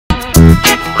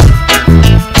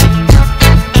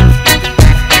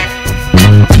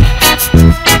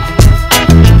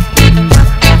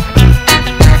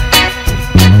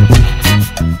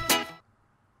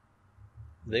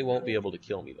They won't be able to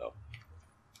kill me, though.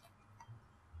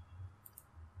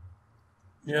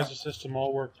 He has the system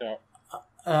all worked out.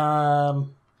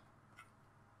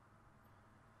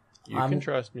 You can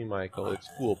trust me, Michael. It's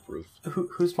foolproof.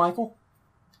 Who's Michael?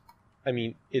 I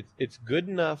mean, it's good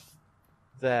enough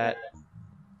that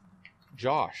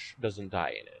Josh doesn't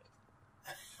die in it.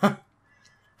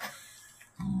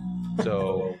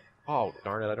 So, oh,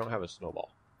 darn it, I don't have a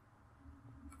snowball.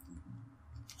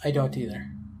 I don't either.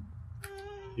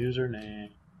 Username.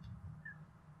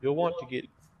 You'll want to get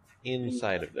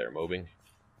inside of there, Mobinng.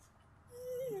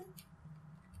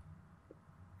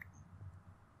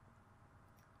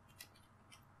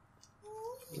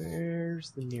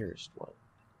 Where's the nearest one?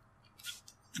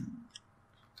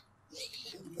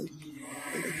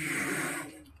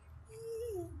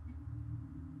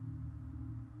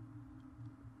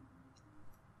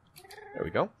 There we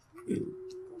go.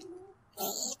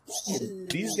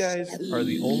 These guys are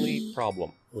the only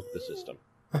problem with the system.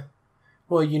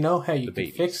 Well, you know how you The can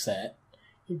babies. fix that.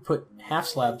 You put half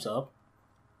slabs up.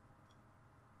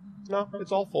 No,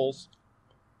 it's all fulls.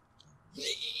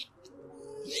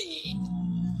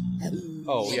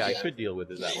 Oh, yeah, I could deal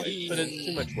with it that way, but it's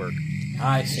too much work.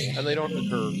 I see. And they don't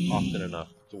occur often enough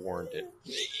to warrant it.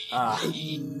 Ah.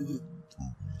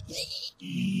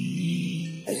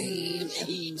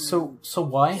 So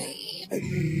why?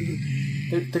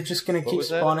 They're just gonna keep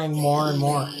spawning more and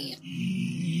more.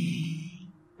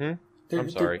 I'm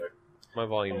sorry. My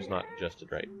volume's not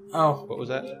adjusted right. Oh. What was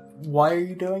that? Why are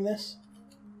you doing this?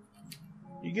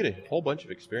 You get a whole bunch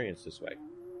of experience this way.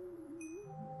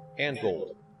 And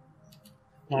gold.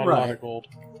 Not a lot of gold.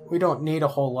 We don't need a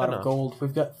whole lot Enough. of gold.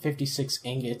 We've got 56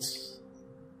 ingots.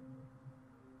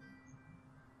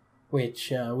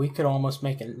 Which, we could almost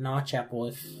make a notch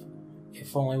apple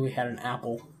if only we had an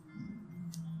apple.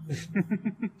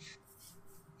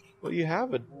 Well, you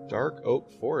have a dark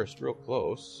oak forest real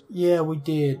close. Yeah, we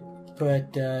did,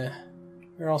 but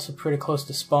we're also pretty close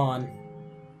to spawn.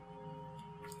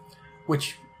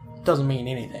 Which doesn't mean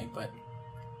anything, but...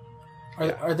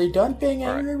 Are they done being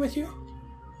angry with you?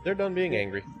 They're done being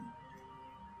angry.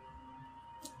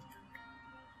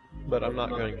 But I'm not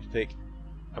going to take...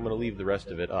 I'm going to leave the rest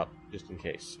of it up, just in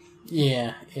case.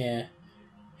 Yeah.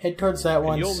 Head towards that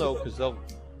one. And you'll know, because they'll...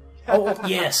 Oh,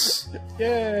 yes!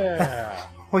 Yeah!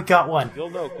 We got one. You'll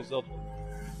know, because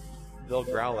they'll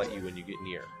growl at you when you get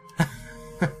near.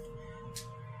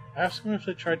 Ask them if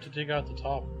they tried to dig out the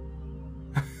top.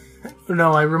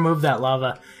 No, I removed that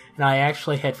lava, and I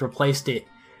actually had replaced it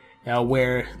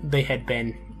where they had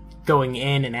been going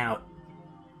in and out.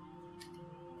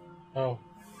 Oh.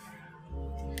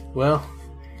 Well,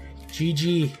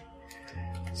 GG,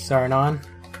 Sarnon.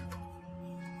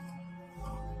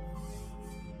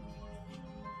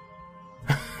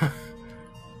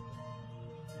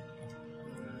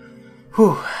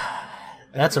 Whew.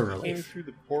 That's a Came relief. through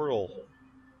the portal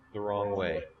the wrong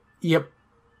way. Yep.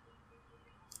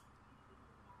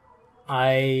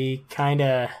 I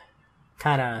kinda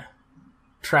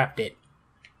trapped it.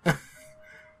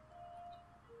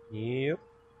 Yep.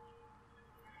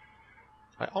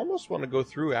 I almost want to go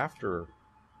through after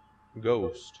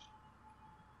Ghost.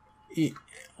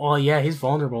 Well, yeah, he's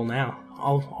vulnerable now.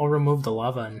 I'll remove the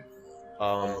lava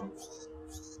and...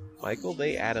 Michael,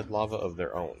 they added lava of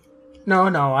their own. No,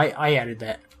 I added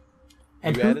that.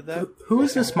 And You added that? Who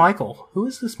is this Michael? Who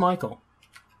is this Michael?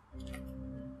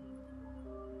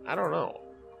 I don't know.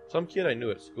 Some kid I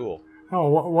knew at school. Oh,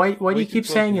 why do you keep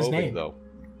saying his name? Though.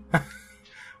 Why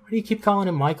do you keep calling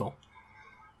him Michael?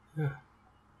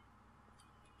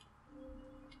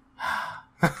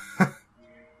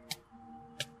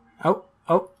 Oh,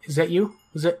 is that you?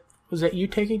 Was that you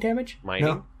taking damage?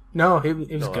 Mining? No, it was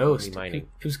No, Ghost. mining.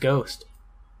 It was Ghost.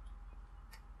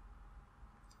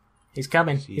 He's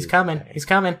coming. See He's his coming. tag. He's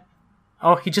coming.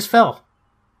 Oh, he just fell.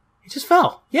 He just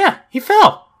fell. Yeah, he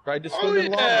fell. Tried to Oh, swim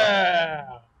in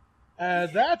lava. yeah!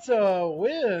 That's a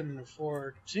win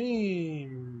for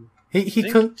Team He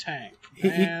Think couldn't Tank he-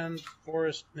 and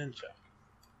Forest Ninja.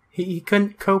 he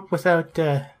couldn't cope without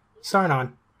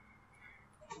Sarnon.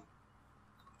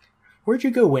 Where'd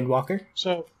you go, Windwalker?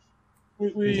 So,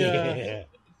 we sorry,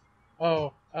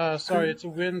 it's a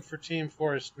win for Team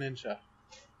Forest Ninja.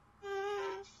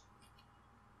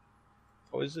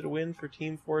 Oh, is it a win for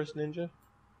Team Forest Ninja?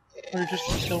 Or just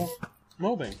to kill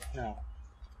Mobinng now.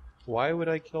 Why would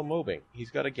I kill Mobinng? He's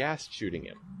got a gas shooting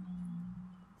him.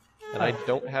 And I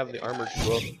don't have the armor to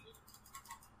go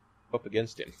up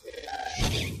against him.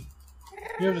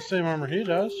 You have the same armor he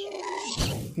does.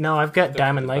 No, I've got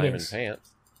diamond Diamond leggings.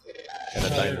 pants. And a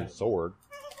diamond sword.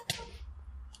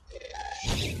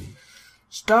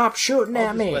 Stop shooting I'll at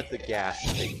just me! let the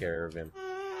gas take care of him.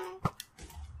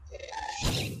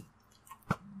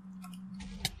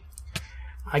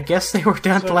 I guess they were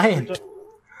done playing.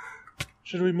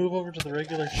 Should we move over to the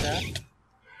regular chat?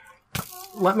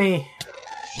 Let me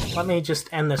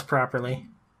just end this properly.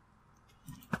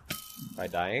 By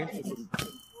dying?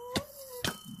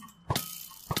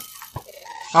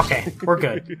 Okay, we're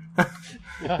good.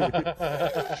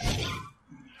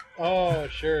 Oh,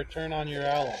 sure. Turn on your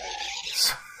ally.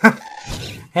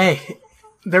 Hey,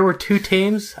 there were 2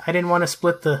 teams. I didn't want to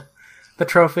split the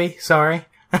trophy. Sorry.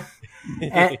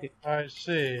 And, I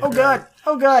see. oh god!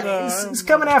 Oh god! He's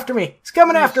coming after me! He's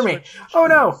coming after me! Oh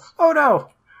no! Oh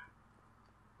no!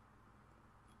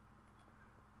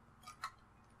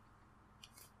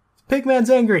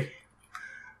 Pigman's angry.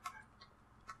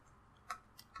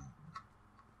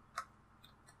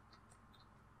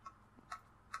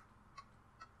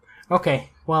 Okay,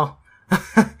 well,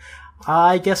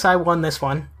 I guess I won this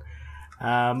one.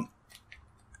 I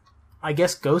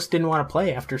guess Ghost didn't want to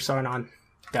play after Sarnon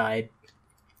died.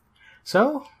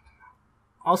 So,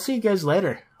 I'll see you guys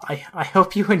later. I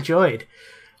hope you enjoyed.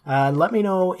 Let me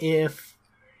know if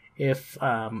you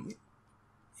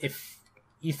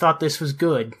thought this was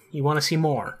good. You want to see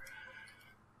more.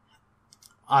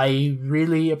 I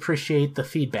really appreciate the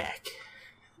feedback.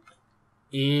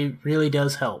 It really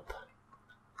does help.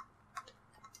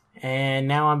 And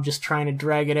now I'm just trying to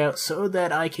drag it out so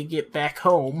that I can get back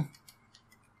home.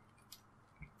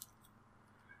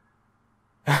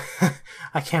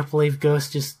 I can't believe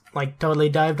Ghost just, like, totally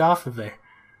dived off of there.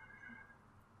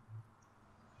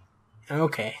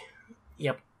 Okay.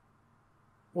 Yep.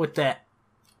 With that,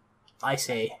 I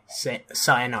say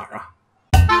sayonara.